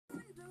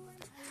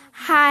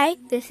Hi,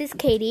 this is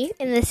Katie,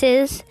 and this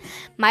is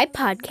my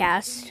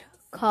podcast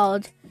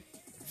called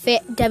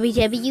Fit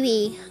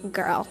WWE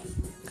Girl.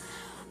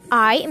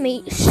 I am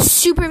a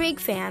super big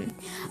fan.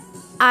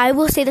 I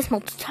will say this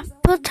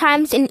multiple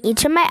times in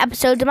each of my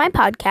episodes of my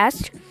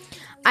podcast.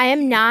 I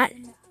am not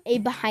a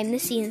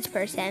behind-the-scenes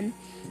person.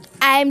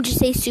 I am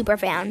just a super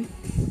fan.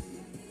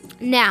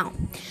 Now,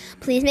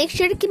 please make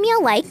sure to give me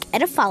a like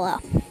and a follow.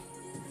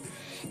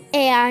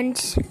 And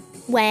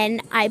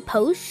when I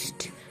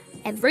post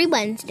every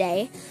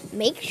Wednesday,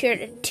 make sure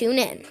to tune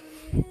in.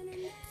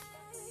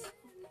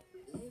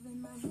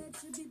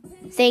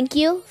 Thank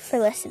you for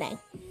listening.